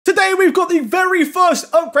today we've got the very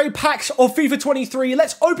first upgrade packs of FIFA 23.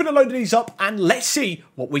 Let's open a load of these up and let's see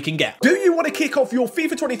what we can get. Do you want to kick off your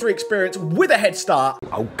FIFA 23 experience with a head start?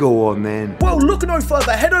 Oh, go on then. Well, look no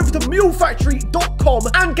further. Head over to mulefactory.com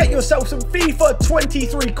and get yourself some FIFA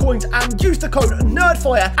 23 coins and use the code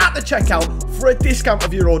NerdFire at the checkout for a discount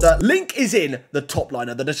of your order. Link is in the top line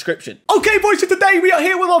of the description. Okay, boys, so today we are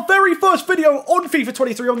here with our very first video on FIFA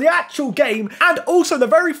 23 on the actual game and also the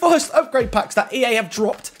very first upgrade packs that EA have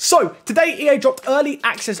dropped. So today EA dropped early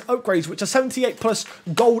access upgrades, which are 78 plus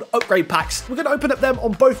gold upgrade packs. We're going to open up them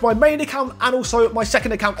on both my main account and also my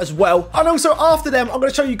second account as well. And also after them, I'm going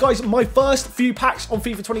to show you guys my first few packs on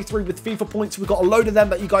FIFA 23 with FIFA points. We've got a load of them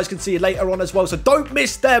that you guys can see later on as well, so don't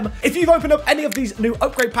miss them. If you've opened up any of these new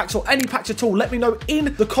upgrade packs or any packs at all, let me know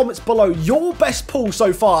in the comments below your best pull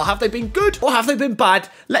so far. Have they been good or have they been bad?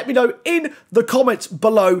 Let me know in the comments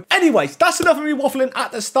below. Anyways, that's enough of me waffling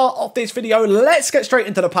at the start of this video. Let's get straight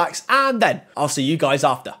into the packs and then I'll see you guys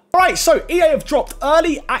after. Alright, so EA have dropped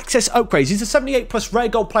early access upgrades. These are 78 plus rare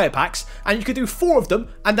gold player packs and you can do 4 of them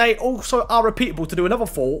and they also are repeatable to do another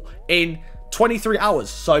 4 in 23 hours.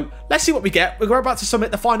 So let's see what we get. We're about to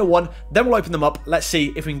submit the final one, then we'll open them up. Let's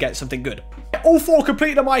see if we can get something good. All 4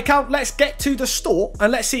 completed on my account. Let's get to the store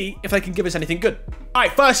and let's see if they can give us anything good.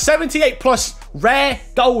 Alright, first 78 plus rare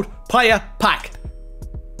gold player pack.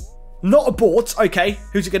 Not a board. Okay,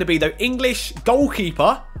 who's it going to be though? English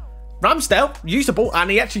goalkeeper. Ramsdale, usable, and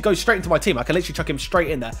he actually goes straight into my team. I can literally chuck him straight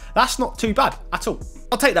in there. That's not too bad at all.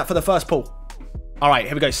 I'll take that for the first pull. All right,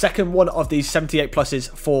 here we go. Second one of these 78 pluses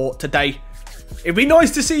for today. It'd be nice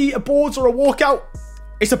to see a boards or a walkout.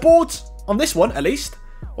 It's a boards on this one, at least.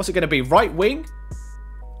 What's it going to be? Right wing.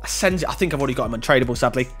 I think I've already got him untradeable,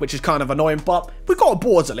 sadly, which is kind of annoying, but we've got a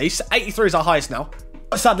boards at least. 83 is our highest now.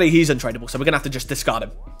 But sadly, he's untradeable, so we're going to have to just discard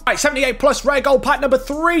him. All right, 78 plus rare gold pack number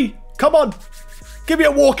 3. Come on. Give me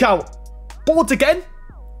a walkout. Boards again.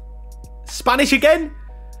 Spanish again.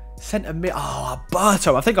 Centre mid. Oh,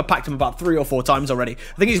 Alberto. I think I've packed him about 3 or 4 times already.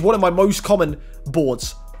 I think he's one of my most common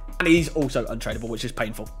boards. And he's also untradeable, which is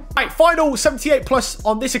painful. All right, final 78 plus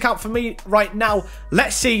on this account for me right now.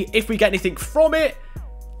 Let's see if we get anything from it.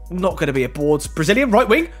 Not going to be a boards. Brazilian right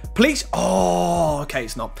wing, please. Oh, okay,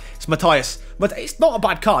 it's not. It's Matthias. But it's not a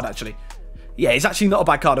bad card, actually. Yeah, it's actually not a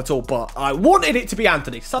bad card at all, but I wanted it to be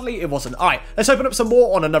Anthony. Sadly, it wasn't. All right, let's open up some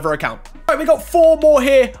more on another account. All right, we got 4 more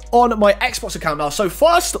here on my Xbox account now. So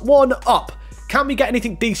first one up. Can we get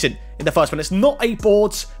anything decent in the first one? It's not a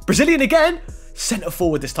boards. Brazilian again. Centre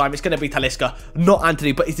forward this time. It's going to be Talisca, not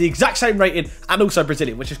Anthony, but it's the exact same rating and also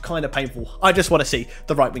Brazilian, which is kind of painful. I just want to see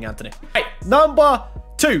the right wing Anthony. Hey, number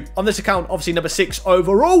 2 on this account. Obviously, number 6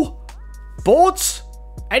 overall. Boards.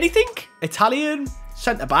 Anything? Italian.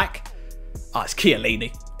 Centre back. Ah, it's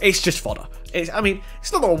Chiellini. It's just fodder. I mean,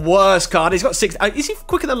 it's not the worst card. He's got 6. Is he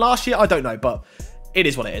quicker than last year? I don't know, but it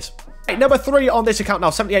is what it is. Hey, number 3 on this account now.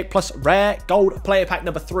 78 plus rare gold player pack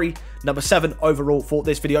number 3. Number 7 overall for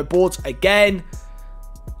this video. Boards again.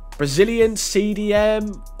 Brazilian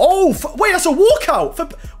CDM. Oh, wait, that's a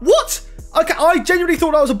walkout. What? Okay, I genuinely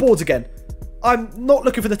thought that was a boards again. I'm not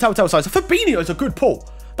looking for the telltale signs. Fabinho is a good pull.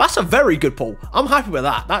 That's a very good pull. I'm happy with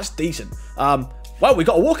that. That's decent. Well, we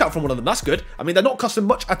got a walkout from one of them. That's good. I mean, they're not costing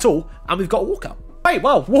much at all, and we've got a walkout. Hey,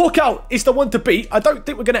 well, walkout is the one to beat. I don't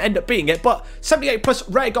think we're going to end up beating it, but 78 plus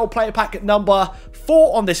rare gold player pack number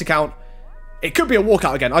 4 on this account. It could be a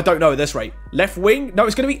walkout again. I don't know at this rate. Left wing. No,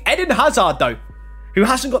 it's going to be Eden Hazard, though, who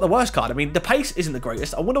hasn't got the worst card. I mean, the pace isn't the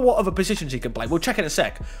greatest. I wonder what other positions he can play. We'll check in a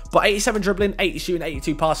sec. But 87 dribbling, 80 shooting,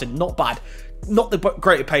 82 passing. Not bad. Not the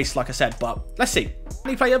greater pace, like I said, but let's see.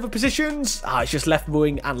 Can he play other positions? Ah, it's just left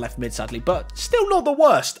wing and left mid, sadly, but still not the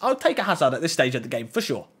worst. I'll take a Hazard at this stage of the game, for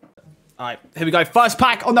sure. All right, here we go. First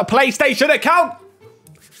pack on the PlayStation account.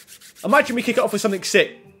 Imagine we kick it off with something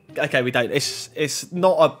sick. Okay, we don't. It's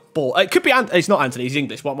not a ball. It could be. It's not Anthony. He's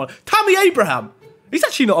English. What? Tammy Abraham. He's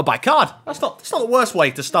actually not a bad card. That's not the worst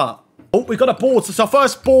way to start. Oh, we've got a boards. It's our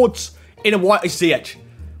first boards in a white ZH.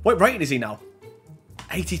 What rating is he now?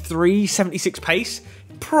 83, 76 pace.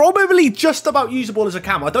 Probably just about usable as a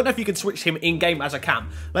cam. I don't know if you can switch him in-game as a cam.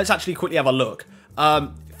 Let's actually quickly have a look.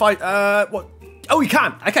 What? Oh, he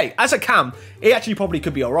can. Okay, as a cam, he actually probably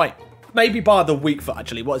could be all right. Maybe bar the weak foot,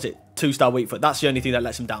 actually. What is it? 2-star weak foot. That's the only thing that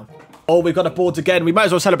lets him down. Oh, we've got a boards again. We might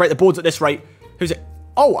as well celebrate the boards at this rate. Who's it?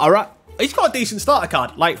 Oh, all right. He's got a decent starter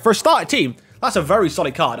card. Like, for a starter team, that's a very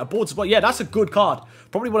solid card. A boards as well. Yeah, that's a good card.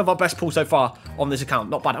 Probably one of our best pulls so far on this account.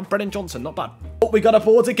 Not bad. I'm Brennan Johnson. Not bad. Oh, we got a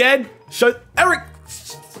boards again. So, Eric.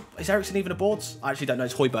 Is Ericsson even a boards? I actually don't know.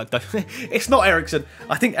 It's Højbjerg, though. It's not Ericsson.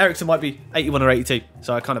 I think Ericsson might be 81 or 82.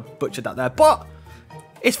 So, I kind of butchered that there. But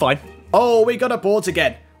it's fine. Oh, we got a boards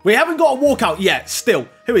again. We haven't got a walkout yet, still.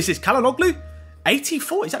 Who is this? Kalanoglu?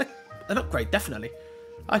 84? Is that an upgrade? Definitely.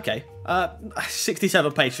 Okay.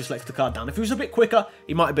 67 pace just lets the card down. If he was a bit quicker,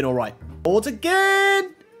 he might have been all right. Boards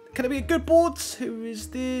again. Can it be a good boards? Who is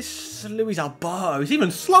this? Luis Alba. He's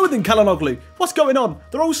even slower than Kalanoglu. What's going on?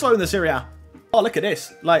 They're all slow in the Serie A. Oh, look at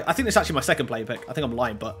this. Like, I think this is actually my second player pick. I think I'm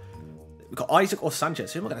lying, but we've got Isaac or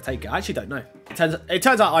Sanchez. Who am I going to take? I actually don't know. It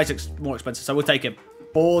turns out Isaac's more expensive, so we'll take him.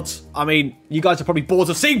 Boards. I mean, you guys are probably bored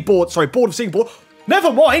of seeing boards. Sorry, bored of seeing boards.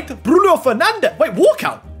 Never mind. Bruno Fernandes. Wait,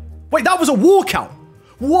 walkout. Wait, that was a walkout.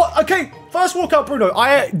 What? Okay, first walkout, Bruno.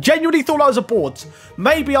 I genuinely thought that was a boards.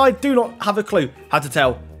 Maybe I do not have a clue how to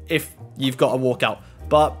tell if you've got a walkout.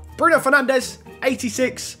 But Bruno Fernandes,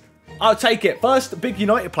 86. I'll take it. First big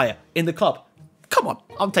United player in the club. Come on,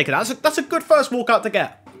 I'm taking that. That's a good first walkout to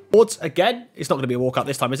get. Boards again. It's not going to be a walkout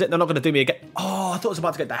this time, is it? They're not going to do me again. Oh, I thought I was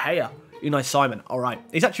about to get De Gea. Unai Simon. All right.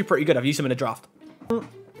 He's actually pretty good. I've used him in a draft.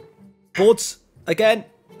 Boards again.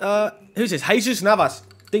 Who's this? Jesus Navas.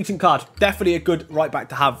 Decent card. Definitely a good right back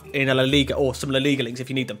to have in a La Liga or some La Liga links if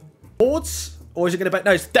you need them. Boards? Or is it going to be...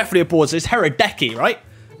 No, it's definitely a boards. It's Herodeki, right?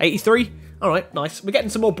 83. All right, nice. We're getting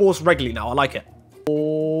some more boards regularly now. I like it.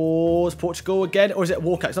 Boards, Portugal again. Or is it a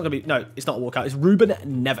walkout? It's not going to be... No, it's not a walkout. It's Ruben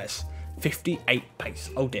Neves. 58 pace.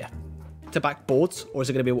 Oh, dear. To back boards? Or is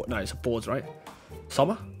it going to be... No, it's a boards, right?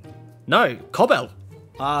 Sommer? No, Cobel.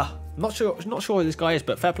 Not sure who this guy is,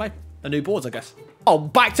 but fair play. A new boards, I guess. Oh,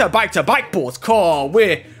 back to back boards. Oh,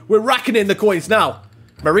 we're racking in the coins now.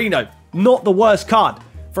 Marino, not the worst card.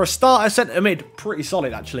 For a starter centre mid, pretty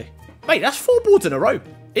solid, actually. Mate, that's 4 boards in a row.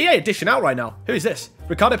 EA edition out right now. Who is this?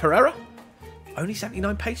 Ricardo Pereira? Only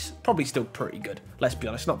 79 pace? Probably still pretty good. Let's be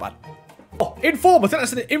honest, not bad. Oh, inform. I think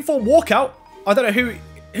that's an inform walkout. I don't know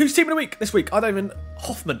who's team of the week this week. I don't even...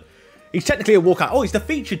 Hoffman. He's technically a walkout. Oh, he's the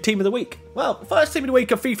featured team of the week. Well, first team of the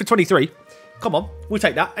week of FIFA 23. Come on, we'll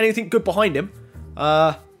take that. Anything good behind him?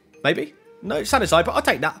 Maybe? No, Sanizai, but I'll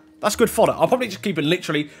take that. That's good fodder. I'll probably just keep it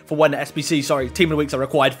literally for when the SBC, sorry, team of the weeks are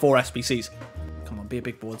required for SBCs. Come on, be a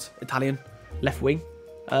big boards. Italian, left wing.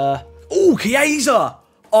 Oh, Chiesa!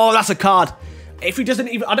 Oh, that's a card. If he doesn't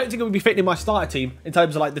even, I don't think it would be fitting in my starter team in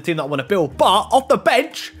terms of like the team that I want to build. But off the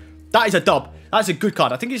bench, that is a dub. That's a good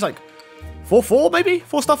card. I think he's like 4-4 maybe?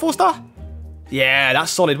 4-star, 4-star? Yeah,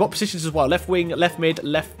 that's solid. What positions as well? Left wing, left mid,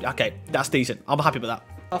 left... Okay, that's decent. I'm happy with that.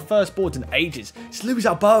 Our first boards in ages. It's Luis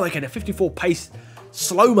Alba again, a 54 pace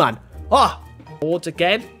slow man. Ah, boards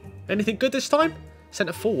again. Anything good this time?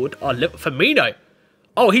 Centre forward. Oh, look, Firmino.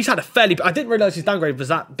 Oh, he's had a fairly... I didn't realise his downgrade was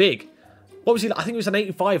that big. What was he? I think he was an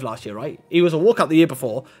 85 last year, right? He was a walkout the year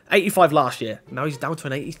before. 85 last year. Now he's down to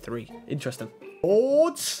an 83. Interesting.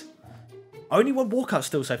 Boards. Only one walkout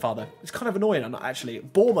still so far, though. It's kind of annoying, actually.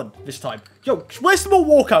 Borman this time. Yo, where's some more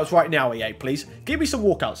walkouts right now, EA, please? Give me some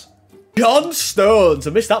walkouts. John Stones. I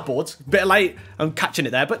missed that board. Bit late. I'm catching it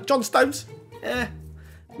there, but John Stones,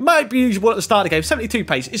 might be usable at the start of the game. 72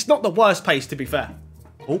 pace. It's not the worst pace, to be fair.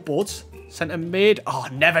 Oh, boards. Centre mid. Oh,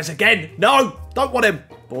 Neves again. No, don't want him.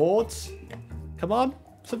 Boards. Come on.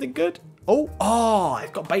 Something good. Oh,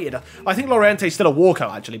 I've got baited. I think Loriente's still a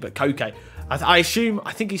walkout, actually, but Koke. I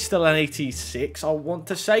think he's still an 86, I want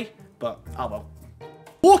to say. But, oh well.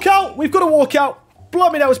 Walkout. We've got a walkout.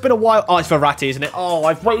 Blimey, now it's been a while. Oh, it's Verratti, isn't it? Oh,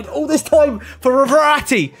 I've waited all this time for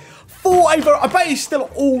Verratti. I bet he's still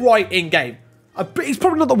all right in-game. He's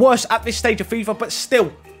probably not the worst at this stage of FIFA, but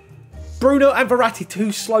still. Bruno and Verratti,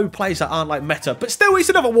 2 slow players that aren't like meta. But still, it's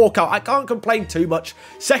another walkout. I can't complain too much.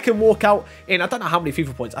 Second walkout in, I don't know how many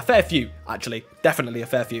FIFA points. A fair few, actually. Definitely a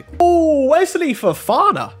fair few. Oh, Wesley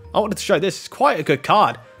Fofana. I wanted to show this. It's quite a good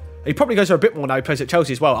card. He probably goes for a bit more now. He plays at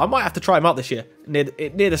Chelsea as well. I might have to try him out this year. Near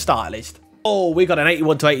the start, at least. Oh, we got an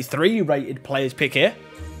 81 to 83 rated players pick here.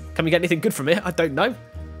 Can we get anything good from it? I don't know.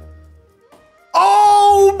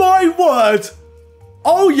 Oh, my word.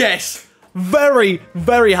 Oh, yes. Very,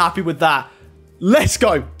 very happy with that. Let's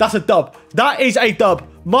go. That's a dub. That is a dub.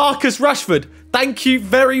 Marcus Rashford. Thank you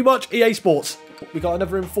very much, EA Sports. We got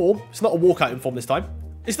another inform. It's not a walkout inform this time.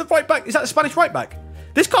 Is the right back? Is that the Spanish right back?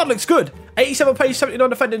 This card looks good. 87 pace, 79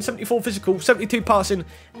 defending, 74 physical, 72 passing,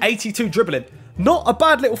 82 dribbling. Not a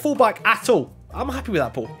bad little fullback at all. I'm happy with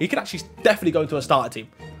that, Paul. He could actually definitely go into a starter team.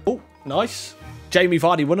 Oh, nice. Jamie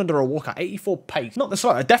Vardy won under a walkout. 84 pace. Not the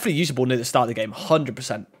slightest. Definitely usable near the start of the game.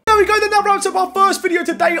 100%. There we go, then that rounds up our first video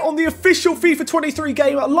today on the official FIFA 23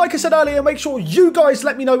 game. Like I said earlier, make sure you guys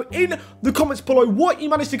let me know in the comments below what you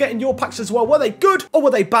managed to get in your packs as well. Were they good or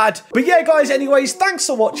were they bad? But yeah, guys, anyways, thanks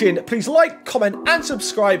for watching. Please like, comment, and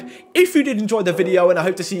subscribe if you did enjoy the video, and I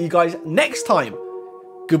hope to see you guys next time.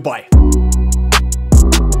 Goodbye.